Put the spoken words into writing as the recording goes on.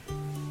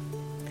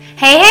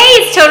Hey,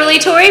 it's Totally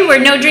Tori, where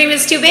no dream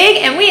is too big,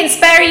 and we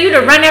inspire you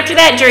to run after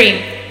that dream.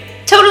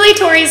 Totally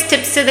Tori's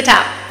Tips to the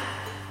Top.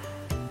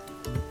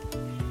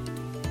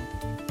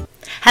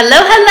 Hello,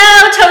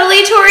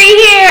 Totally Tori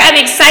here. I'm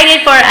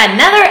excited for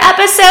another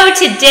episode.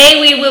 Today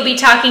we will be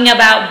talking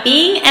about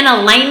being in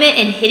alignment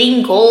and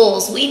hitting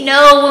goals. We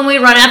know when we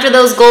run after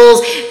those goals,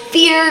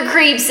 fear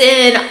creeps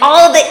in,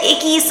 all the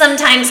icky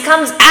sometimes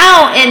comes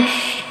out, and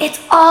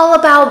it's all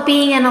about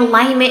being in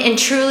alignment and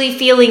truly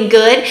feeling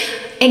good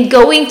and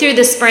going through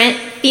the sprint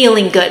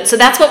feeling good. So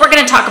that's what we're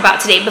going to talk about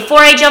today. Before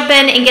I jump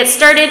in and get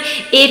started,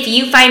 if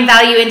you find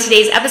value in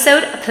today's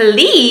episode,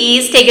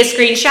 please take a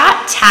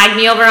screenshot, tag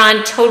me over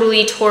on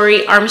Totally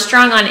Tori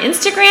Armstrong on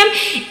Instagram.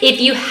 If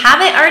you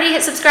haven't already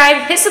hit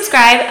subscribe.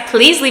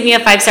 Please leave me a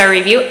 5-star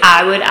review.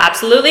 I would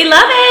absolutely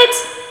love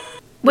it.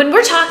 When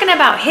we're talking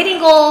about hitting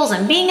goals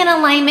and being in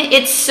alignment,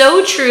 it's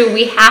so true.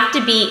 We have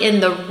to be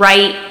in the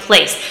right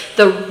place,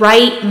 the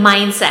right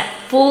mindset,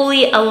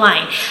 fully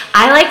aligned.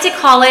 I like to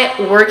call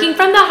it working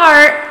from the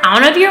heart,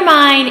 out of your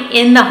mind,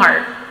 in the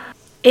heart.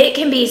 It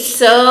can be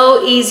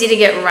so easy to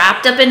get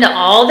wrapped up into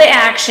all the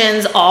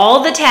actions,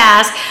 all the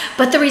tasks,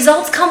 but the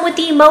results come with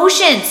the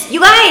emotions. You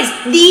guys,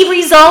 the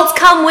results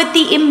come with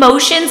the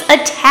emotions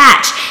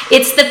attached.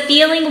 It's the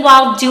feeling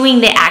while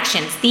doing the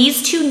actions.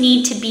 These two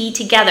need to be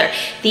together,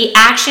 the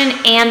action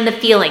and the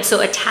feeling. So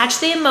attach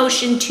the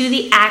emotion to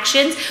the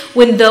actions.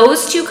 When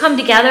those two come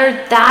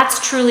together,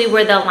 that's truly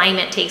where the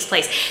alignment takes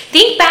place.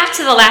 Think back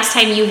to the last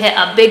time you hit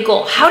a big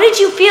goal. How did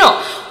you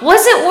feel?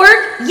 Was it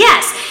work?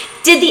 Yes.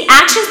 Did the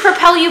actions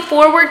propel you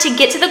forward to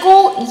get to the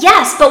goal?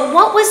 Yes, but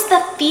what was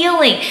the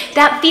feeling?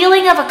 That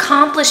feeling of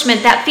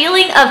accomplishment, that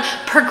feeling of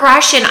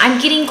progression. I'm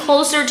getting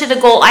closer to the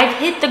goal. I've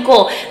hit the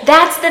goal.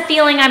 That's the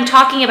feeling I'm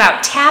talking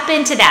about. Tap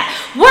into that.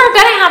 We're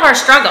going to have our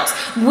struggles.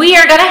 We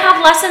are going to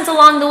have lessons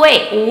along the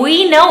way.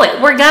 We know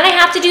it. We're going to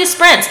have to do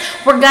sprints.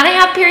 We're going to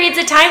have periods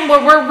of time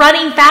where we're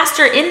running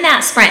faster in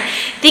that sprint.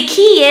 The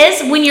key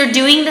is when you're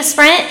doing the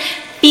sprint,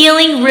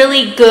 feeling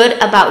really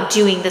good about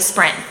doing the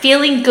sprint,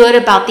 feeling good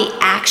about the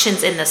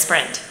actions in the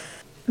sprint.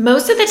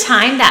 Most of the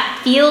time,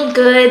 that feel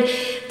good,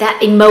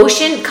 that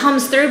emotion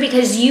comes through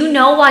because you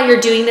know while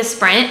you're doing the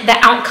sprint, the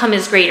outcome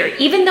is greater.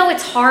 Even though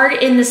it's hard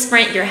in the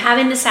sprint, you're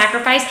having to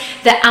sacrifice,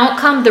 the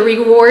outcome, the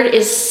reward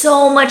is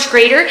so much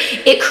greater.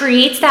 It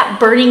creates that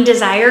burning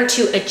desire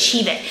to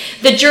achieve it.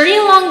 The journey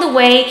along the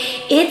way,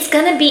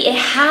 it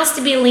has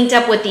to be linked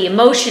up with the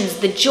emotions,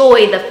 the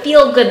joy, the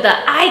feel good,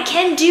 the I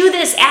can do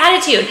this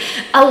attitude.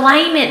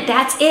 Alignment,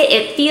 that's it.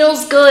 It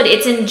feels good.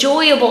 It's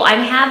enjoyable.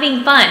 I'm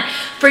having fun.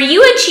 For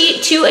you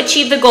to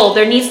achieve the goal,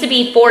 there needs to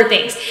be 4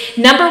 things.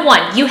 Number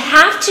 1, you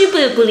have to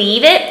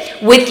believe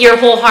it with your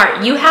whole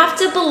heart. You have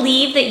to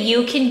believe that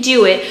you can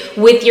do it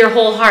with your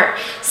whole heart.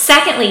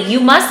 Secondly, you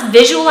must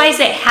visualize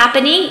it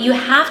happening. You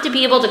have to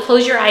be able to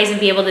close your eyes and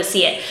be able to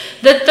see it.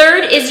 The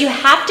third is you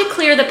have to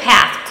clear the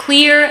path,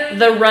 clear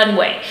the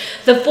runway.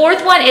 The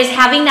fourth one is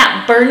having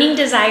that burning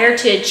desire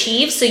to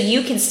achieve so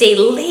you can stay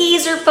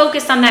laser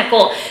focused on that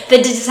goal. The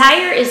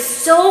desire is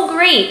so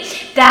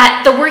great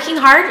that the working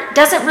hard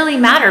doesn't really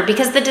matter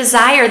because the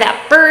desire,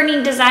 that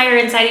burning desire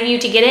inside of you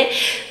to get it,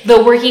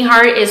 the working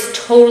hard is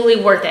totally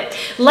worth it.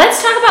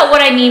 Let's talk about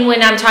what I mean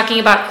when I'm talking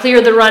about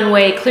clear the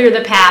runway, clear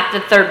the path,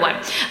 the third one.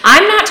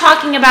 I'm not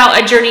talking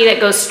about a journey that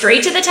goes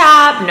straight to the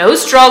top, no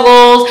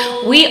struggles.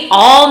 We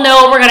all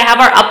know we're going to have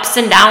our ups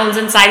and downs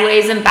and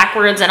sideways and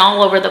backwards and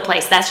all over the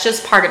place. That's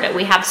just part of it.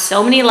 We have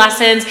so many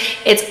lessons.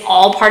 It's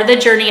all part of the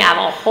journey. I have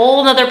a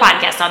whole nother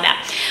podcast on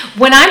that.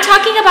 When I'm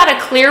talking about a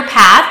clear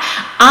path,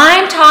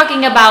 I'm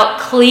talking about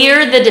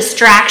clear the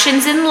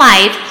distractions in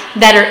life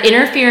that are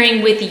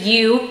interfering with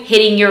you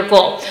hitting your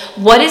goal.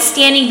 What is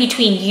standing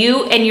between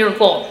you and your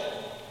goal?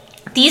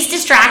 These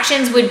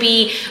distractions would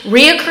be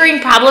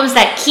reoccurring problems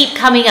that keep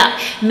coming up.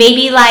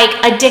 Maybe like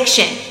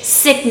addiction,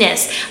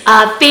 sickness,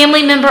 a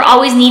family member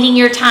always needing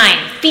your time,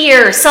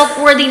 fear,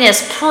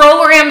 self-worthiness,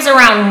 programs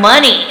around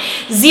money,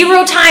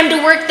 zero time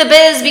to work the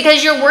biz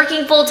because you're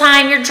working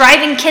full-time, you're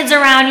driving kids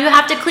around, you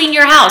have to clean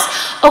your house.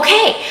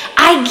 Okay,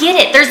 I get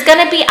it. There's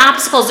going to be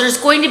obstacles. There's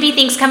going to be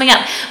things coming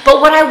up.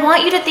 But what I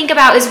want you to think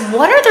about is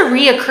what are the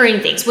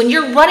reoccurring things? When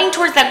you're running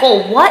towards that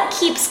goal, what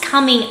keeps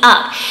coming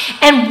up?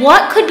 And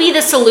what could be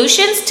the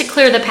solutions to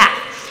clear the path?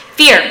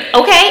 Fear.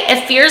 Okay,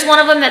 if fear is one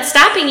of them that's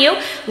stopping you,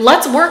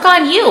 let's work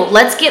on you.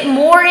 Let's get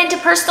more into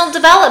personal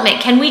development.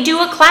 Can we do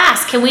a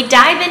class? Can we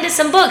dive into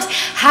some books?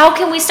 How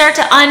can we start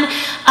to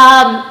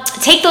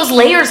take those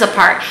layers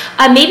apart?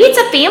 Maybe it's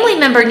a family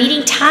member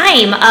needing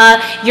time.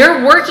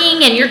 You're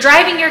working and you're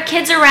driving your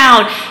kids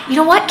around. You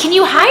know what? Can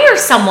you hire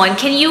someone?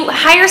 Can you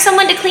hire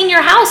someone to clean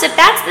your house if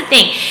that's the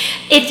thing?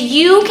 If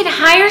you can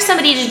hire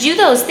somebody to do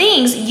those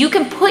things, you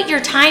can put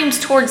your times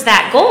towards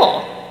that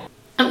goal.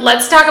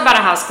 Let's talk about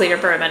a house cleaner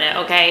for a minute,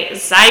 okay?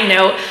 Side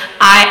note,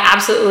 I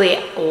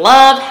absolutely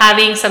love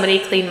having somebody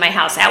clean my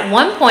house. At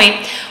one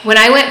point, when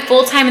I went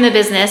full-time in the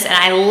business and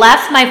I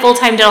left my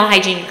full-time dental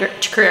hygiene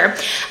career,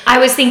 I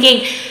was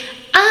thinking,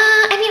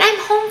 I'm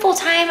home full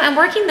time. I'm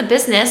working the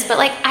business, but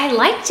like, I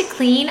like to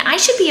clean. I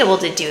should be able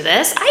to do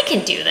this. I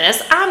can do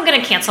this. I'm going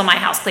to cancel my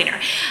house cleaner.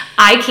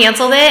 I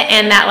canceled it,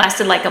 and that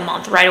lasted like a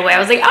month right away. I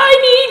was like, I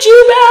need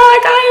you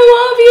back.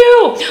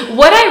 I love you.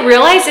 What I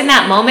realized in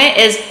that moment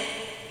is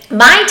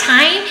my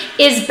time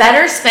is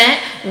better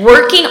spent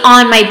working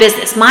on my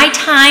business. My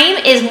time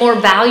is more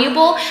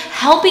valuable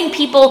helping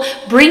people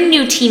bring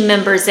new team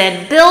members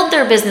in, build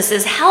their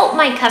businesses, help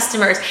my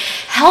customers,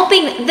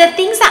 helping the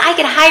things that I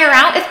could hire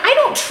out. If I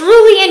don't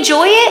truly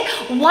enjoy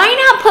it, why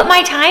not put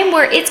my time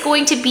where it's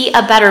going to be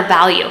a better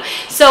value?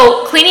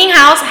 So cleaning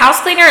house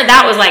cleaner,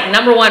 that was like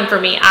number one for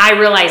me. I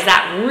realized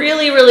that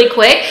really, really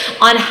quick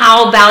on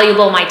how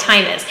valuable my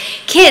time is.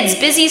 Kids,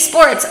 busy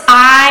sports.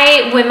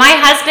 When my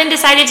husband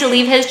decided to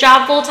leave his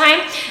job full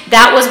time,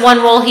 that was one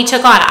role he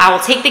took on. I will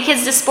take the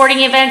kids to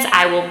sporting events.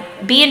 I will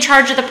be in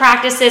charge of the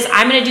practices.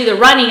 I'm going to do the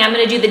running. I'm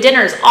going to do the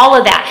dinners, all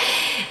of that.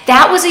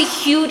 That was a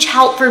huge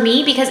help for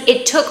me because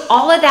it took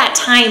all of that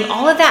time,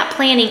 all of that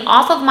planning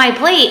off of my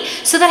plate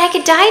so that I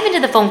could dive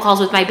into the phone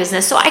calls with my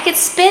business, so I could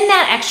spend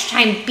that extra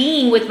time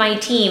being with my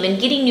team and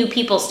getting new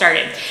people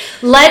started.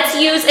 Let's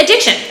use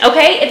addiction,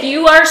 okay? If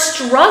you are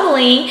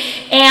struggling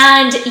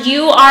and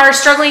you are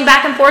struggling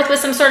back and forth with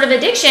some sort of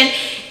addiction,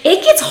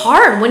 it gets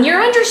hard. When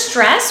you're under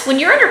stress, when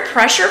you're under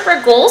pressure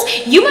for goals,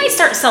 you might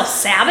start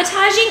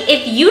self-sabotaging.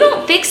 If you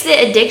don't fix the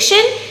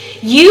addiction,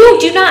 you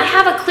do not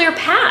have a clear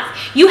path.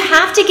 You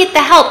have to get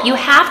the help. You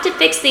have to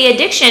fix the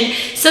addiction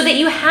so that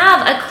you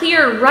have a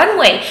clear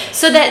runway,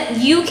 so that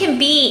you can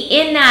be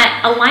in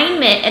that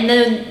alignment, and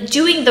then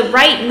doing the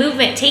right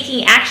movement,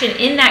 taking action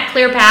in that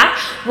clear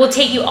path will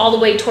take you all the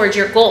way towards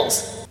your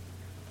goals.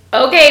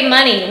 Okay,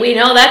 money. We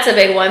know that's a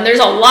big one. There's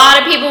a lot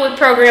of people with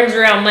programs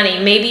around money.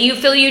 Maybe you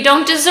feel you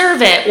don't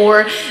deserve it,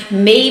 or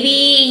maybe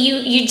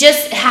you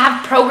just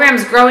have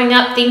programs growing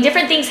up,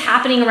 different things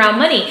happening around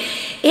money.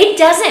 It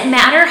doesn't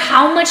matter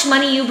how much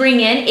money you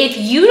bring in. If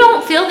you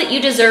don't feel that you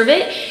deserve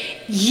it,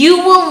 you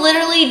will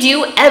literally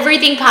do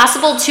everything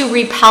possible to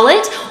repel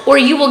it, or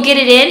you will get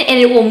it in and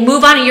it will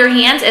move out of your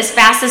hands as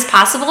fast as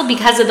possible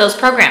because of those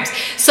programs.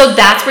 So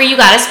that's where you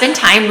got to spend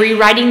time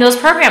rewriting those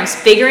programs,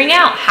 figuring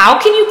out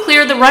how can you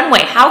clear the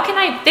runway? How can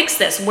I fix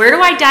this? Where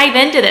do I dive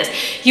into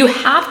this? You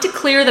have to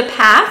clear the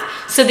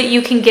path so that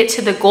you can get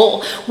to the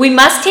goal. We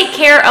must take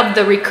care of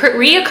the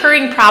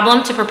reoccurring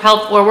problem to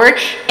propel forward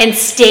and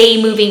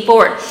stay moving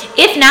forward.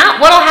 If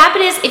not, what'll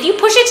happen is if you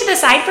push it to the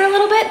side for a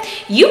little bit,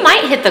 you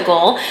might hit the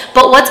goal,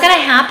 but what's going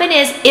to happen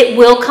is it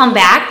will come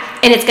back,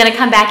 and it's going to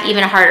come back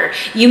even harder.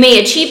 You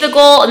may achieve the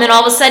goal, and then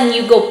all of a sudden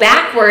you go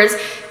backwards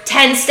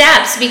 10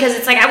 steps because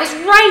it's like, I was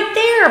right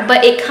there,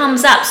 but it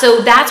comes up. So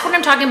that's what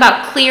I'm talking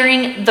about,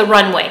 clearing the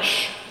runway.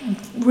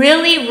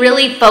 Really,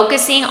 really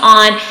focusing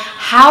on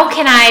how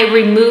can I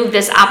remove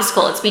this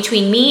obstacle? It's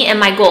between me and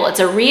my goal. It's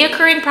a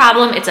reoccurring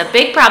problem. It's a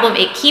big problem.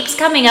 It keeps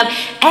coming up.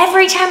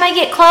 Every time I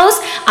get close,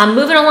 I'm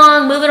moving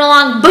along,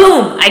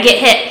 boom, I get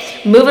hit.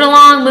 Moving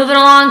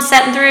along,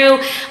 setting through.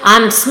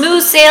 I'm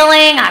smooth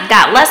sailing. I've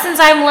got lessons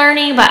I'm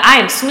learning, but I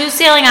am smooth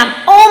sailing. I'm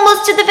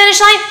almost to the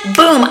finish line.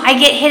 Boom, I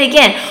get hit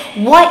again.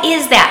 What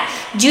is that?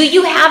 Do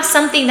you have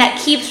something that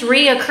keeps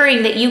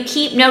reoccurring, that you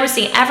keep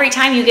noticing every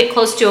time you get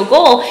close to a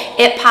goal,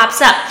 it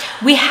pops up?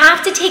 We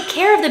have to take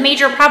care of the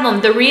major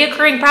problem, the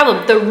reoccurring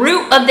problem, the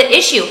root of the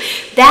issue.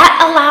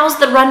 That allows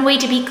the runway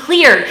to be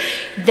cleared.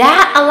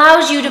 That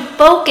allows you to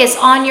focus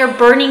on your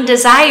burning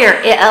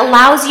desire. It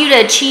allows you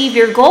to achieve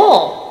your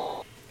goal.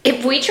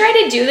 If we try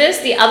to do this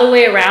the other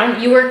way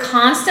around, you are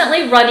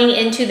constantly running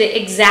into the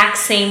exact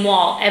same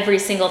wall every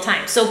single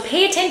time. So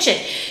pay attention.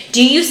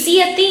 Do you see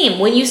a theme?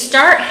 When you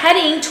start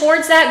heading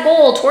towards that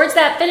goal, towards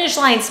that finish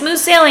line, smooth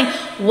sailing,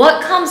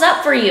 what comes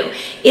up for you?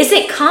 Is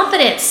it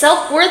confidence,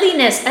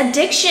 self-worthiness,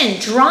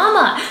 addiction,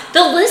 drama?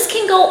 The list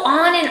can go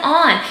on and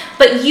on,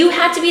 but you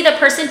have to be the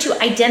person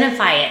to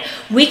identify it.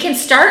 We can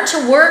start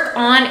to work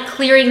on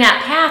clearing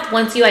that path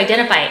once you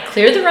identify it.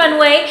 Clear the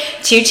runway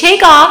to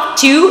take off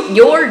to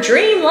your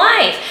dream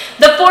life.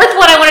 The fourth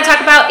one I want to talk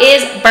about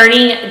is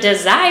burning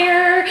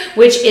desire,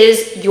 which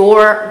is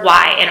your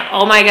why. And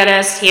oh my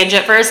goodness,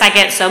 tangent for a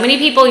second. So many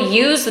people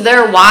use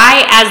their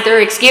why as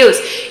their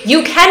excuse.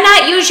 You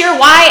cannot use your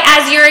why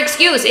as your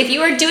excuse. If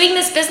you are doing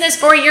this business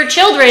for your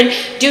children,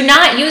 do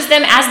not use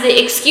them as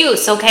the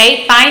excuse,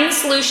 okay? Find the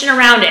solution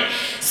around it.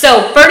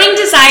 So burning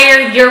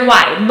desire, your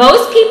why.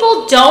 Most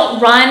people don't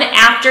run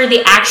after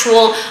the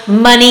actual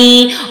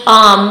money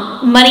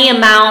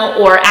amount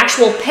or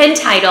actual pin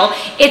title.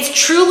 It's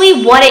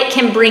truly what it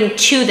can bring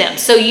to them.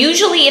 So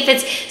usually if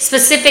it's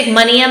specific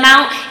money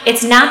amount,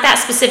 it's not that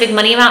specific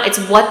money amount, it's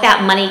what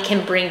that money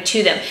can bring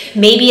to them.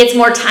 Maybe it's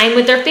more time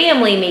with their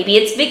family. Maybe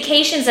it's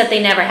vacations that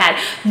they never had.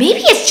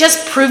 Maybe it's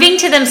just proving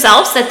to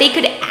themselves that they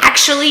could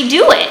actually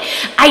do it.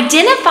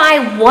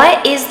 Identify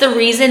what is the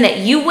reason that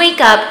you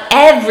wake up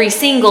every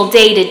single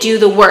day to do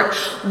the work.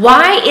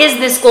 Why is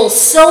this goal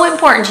so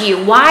important to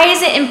you? Why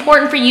is it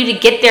important for you to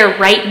get there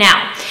right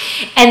now?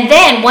 And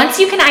then once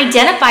you can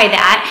identify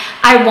that,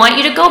 I want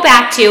you to go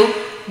back to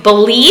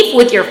believe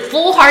with your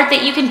full heart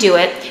that you can do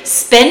it.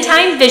 Spend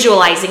time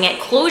visualizing it.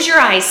 Close your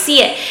eyes,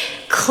 see it.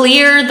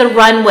 clear the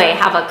runway,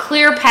 have a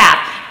clear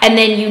path, and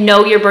then you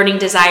know your burning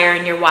desire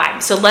and your why.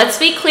 So let's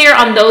be clear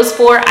on those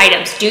 4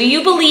 items. Do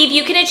you believe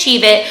you can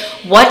achieve it?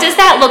 What does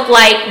that look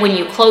like when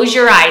you close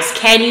your eyes?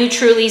 Can you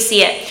truly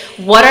see it?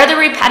 What are the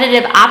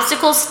repetitive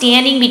obstacles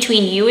standing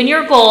between you and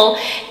your goal?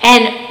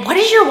 And what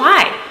is your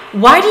why?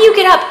 Why do you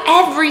get up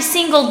every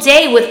single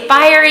day with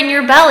fire in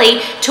your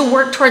belly to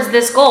work towards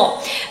this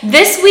goal?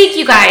 This week,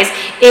 you guys,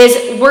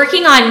 is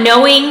working on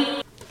knowing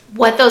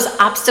what those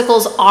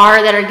obstacles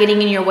are that are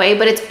getting in your way,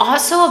 but it's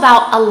also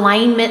about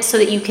alignment so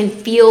that you can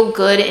feel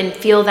good and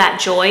feel that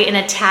joy and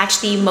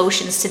attach the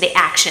emotions to the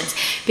actions.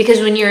 Because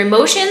when your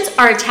emotions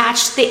are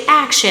attached to the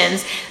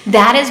actions,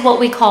 that is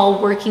what we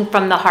call working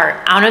from the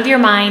heart, out of your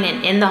mind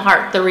and in the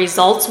heart. The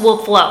results will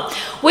flow.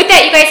 With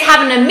that, you guys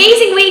have an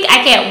amazing week.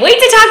 I can't wait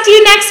to talk to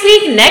you next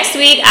week. Next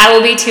week, I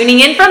will be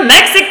tuning in from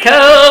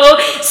Mexico.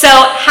 So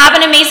have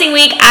an amazing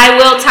week. I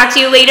will talk to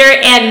you later,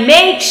 and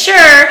make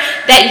sure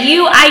that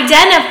you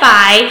identify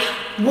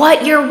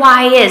what your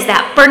why is,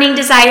 that burning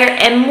desire,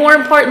 and more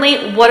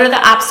importantly, what are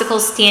the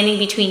obstacles standing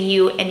between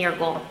you and your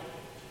goal.